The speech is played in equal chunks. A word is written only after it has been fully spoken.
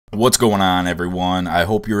What's going on, everyone? I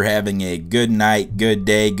hope you're having a good night, good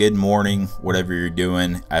day, good morning, whatever you're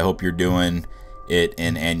doing. I hope you're doing it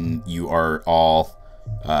and you are all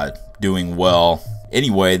doing well.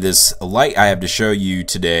 Anyway, this light I have to show you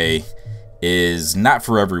today is not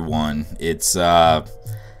for everyone. It's I'd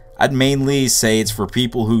mainly say it's for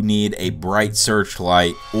people who need a bright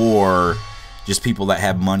searchlight, or just people that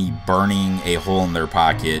have money burning a hole in their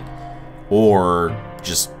pocket, or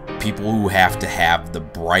just people who have to have the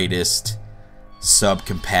brightest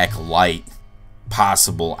subcompact light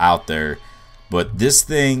possible out there. But this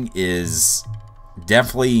thing is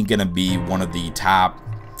definitely gonna be one of the top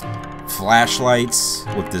flashlights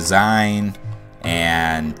with design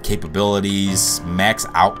and capabilities. Max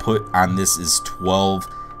output on this is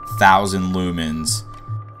 12,000 lumens.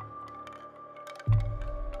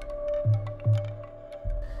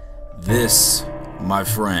 This, my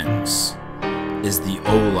friends, is the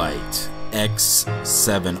Olight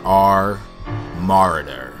X7R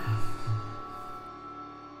MARAUDER.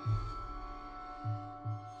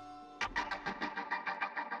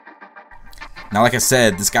 Now, like I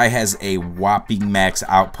said, this guy has a whopping max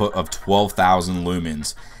output of 12,000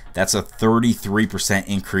 lumens. That's a 33%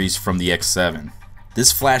 increase from the X7.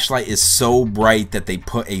 This flashlight is so bright that they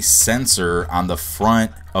put a sensor on the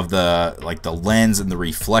front of the lens and the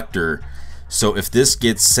reflector. So if this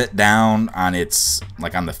gets set down on its,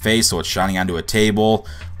 on the face, so it's shining onto a table,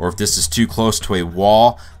 or if this is too close to a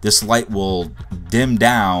wall, this light will dim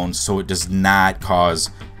down so it does not cause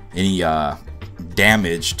any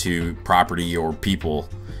damage to property or people.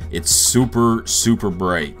 It's super, super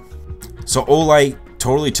bright. So Olight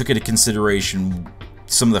totally took into consideration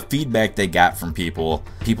some of the feedback they got from people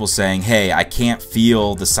saying, hey, I can't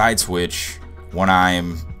feel the side switch when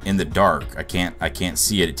I'm in the dark. I can't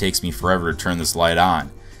see it. It takes me forever to turn this light on.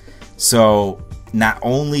 So not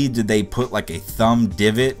only did they put like a thumb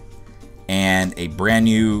divot and a brand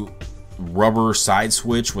new rubber side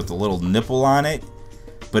switch with a little nipple on it,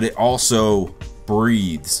 but it also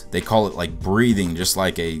breathes. They call it like breathing, just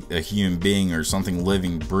like a human being or something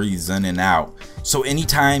living breathes in and out. So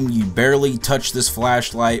anytime you barely touch this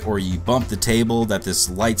flashlight, or you bump the table that this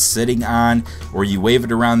light's sitting on, or you wave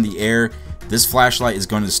it around the air, this flashlight is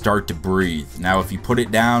going to start to breathe. Now if you put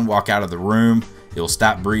it down, walk out of the room, it'll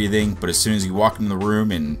stop breathing, but as soon as you walk in the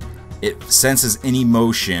room and it senses any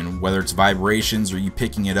motion, whether it's vibrations or you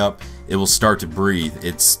picking it up, it will start to breathe.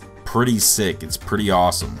 It's pretty sick. It's pretty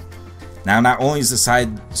awesome. Now, not only is the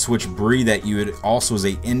side switch breathe at you, it also is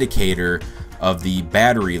an indicator of the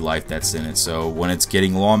battery life that's in it. So when it's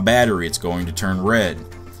getting low on battery, it's going to turn red.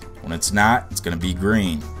 When it's not, it's going to be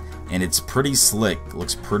green. And it's pretty slick. It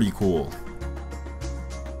looks pretty cool.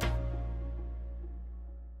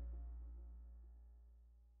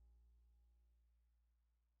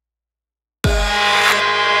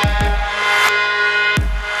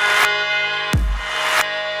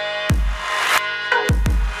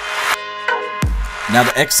 Now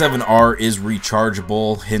the X7R is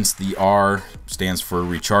rechargeable, hence the R stands for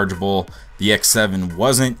rechargeable. The X7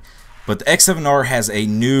 wasn't, but the X7R has a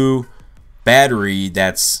new battery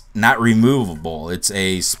that's not removable. It's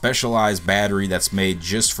a specialized battery that's made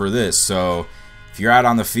just for this. So if you're out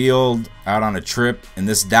on the field, out on a trip, and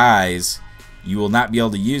this dies, you will not be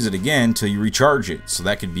able to use it again until you recharge it. So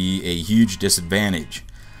that could be a huge disadvantage.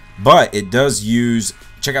 But it does use,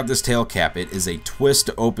 check out this tail cap. It is a twist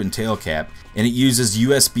to open tail cap, and it uses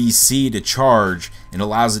USB-C to charge, and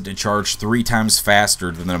allows it to charge 3 times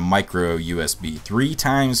faster than a micro USB. 3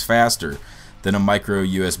 times faster than a micro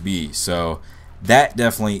USB. So that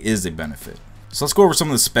definitely is a benefit. So let's go over some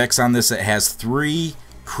of the specs on this. It has 3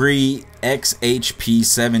 Cree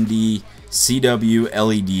XHP70 CW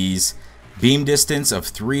LEDs. Beam distance of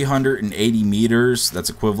 380 meters, that's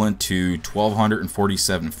equivalent to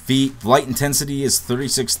 1,247 feet. Light intensity is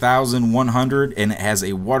 36,100, and it has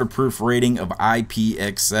a waterproof rating of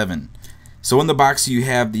IPX7. So in the box you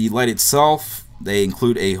have the light itself. They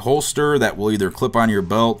include a holster that will either clip on your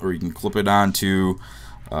belt, or you can clip it onto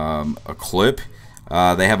a clip.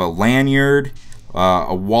 They have a lanyard,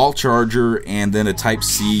 a wall charger, and then a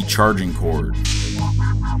Type-C charging cord.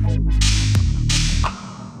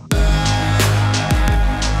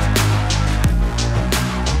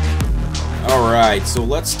 Alright, so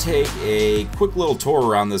let's take a quick little tour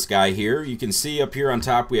around this guy here. You can see up here on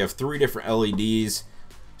top we have 3 different LEDs.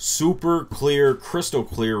 Super clear, crystal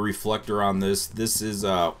clear reflector on this. This is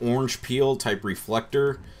a orange peel type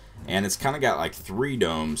reflector, and it's kind of got like 3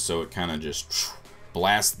 domes, so it kind of just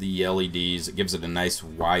blasts the LEDs. It gives it a nice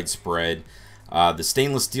wide spread. The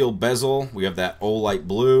stainless steel bezel, we have that Olight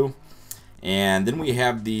blue, and then we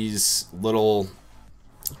have these little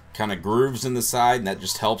kind of grooves in the side, and that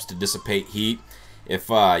just helps to dissipate heat. If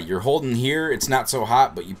you're holding here, it's not so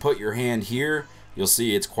hot, but you put your hand here, you'll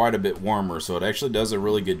see it's quite a bit warmer, so it actually does a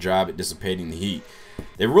really good job at dissipating the heat.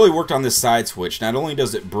 They really worked on this side switch. Not only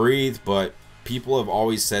does it breathe, but people have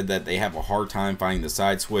always said that they have a hard time finding the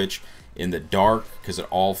side switch in the dark because it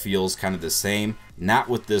all feels kind of the same. Not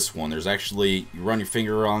with this one. There's actually, you run your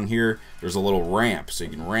finger along here, there's a little ramp, so you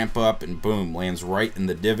can ramp up and boom, lands right in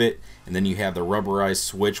the divot, and then you have the rubberized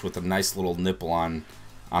switch with a nice little nipple on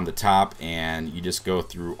the top, and you just go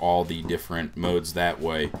through all the different modes that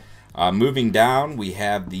way. Moving down, we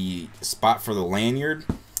have the spot for the lanyard,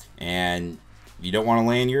 and if you don't want a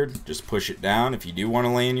lanyard, just push it down. If you do want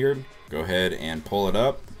a lanyard, go ahead and pull it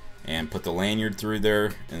up and put the lanyard through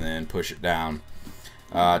there and then push it down.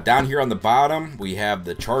 Down here on the bottom, we have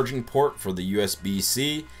the charging port for the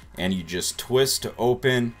USB-C, and you just twist to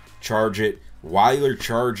open, charge it. While you're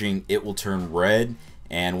charging, it will turn red,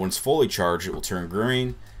 and when it's fully charged, it will turn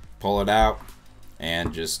green. Pull it out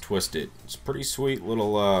and just twist it. It's a pretty sweet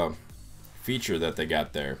little feature that they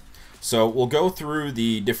got there. So we'll go through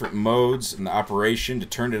the different modes in the operation. To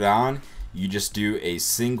turn it on, you just do a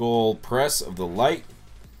single press of the light,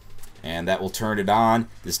 and that will turn it on.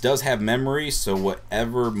 This does have memory, so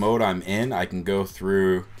whatever mode I'm in, I can go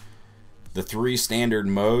through the 3 standard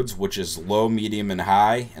modes, which is low, medium, and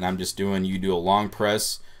high. And I'm just doing, you do a long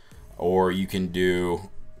press, or you can do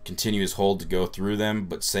continuous hold to go through them.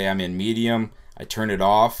 But say I'm in medium, I turn it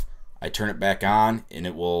off, I turn it back on, and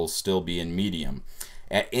it will still be in medium.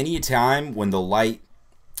 At any time when the light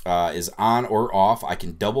is on or off, I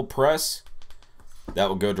can double press. That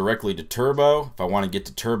will go directly to turbo. If I want to get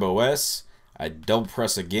to turbo S, I double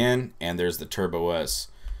press again, and there's the turbo S.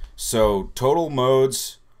 So total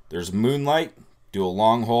modes, there's moonlight, do a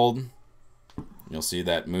long hold, you'll see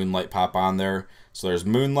that moonlight pop on there. So there's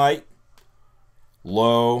moonlight,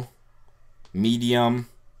 low, medium,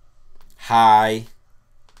 high,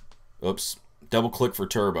 oops, double click for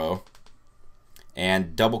turbo,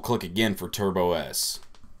 and double click again for turbo S.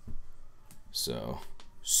 So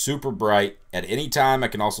super bright. At any time I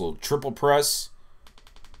can also triple press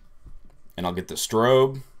and I'll get the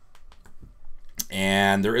strobe.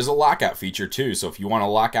 And there is a lockout feature too, so if you want to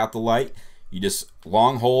lock out the light, you just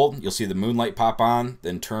long hold, you'll see the moonlight pop on,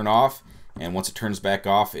 then turn off, and once it turns back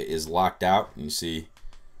off, it is locked out. And you see,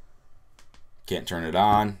 can't turn it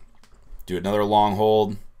on. Do another long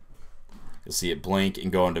hold, you'll see it blink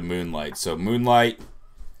and go into moonlight. So moonlight,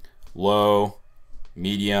 low,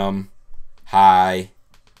 medium, high,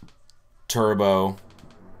 turbo,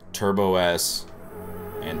 turbo S,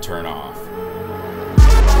 and turn off.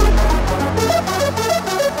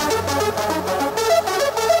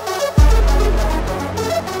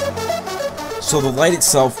 So the light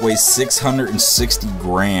itself weighs 660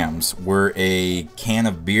 grams, where a can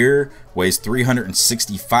of beer weighs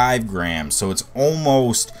 365 grams. So it's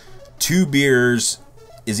almost 2 beers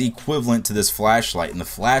is equivalent to this flashlight, and the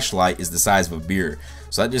flashlight is the size of a beer.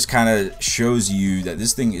 So that just kind of shows you that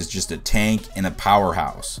this thing is just a tank and a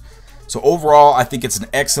powerhouse. So overall, I think it's an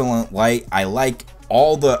excellent light. I like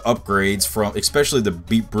all the upgrades, from especially the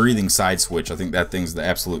breathing side switch. I think that thing's the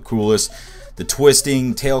absolute coolest. The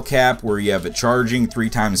twisting tail cap, where you have it charging 3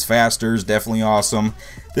 times faster, is definitely awesome.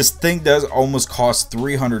 This thing does almost cost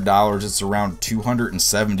 $300. It's around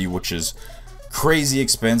 $270, which is crazy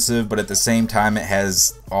expensive, but at the same time it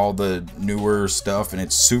has all the newer stuff and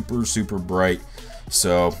it's super bright.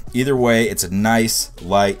 So either way, it's a nice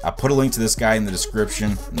light. I put a link to this guy in the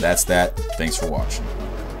description, and that's that. Thanks for watching.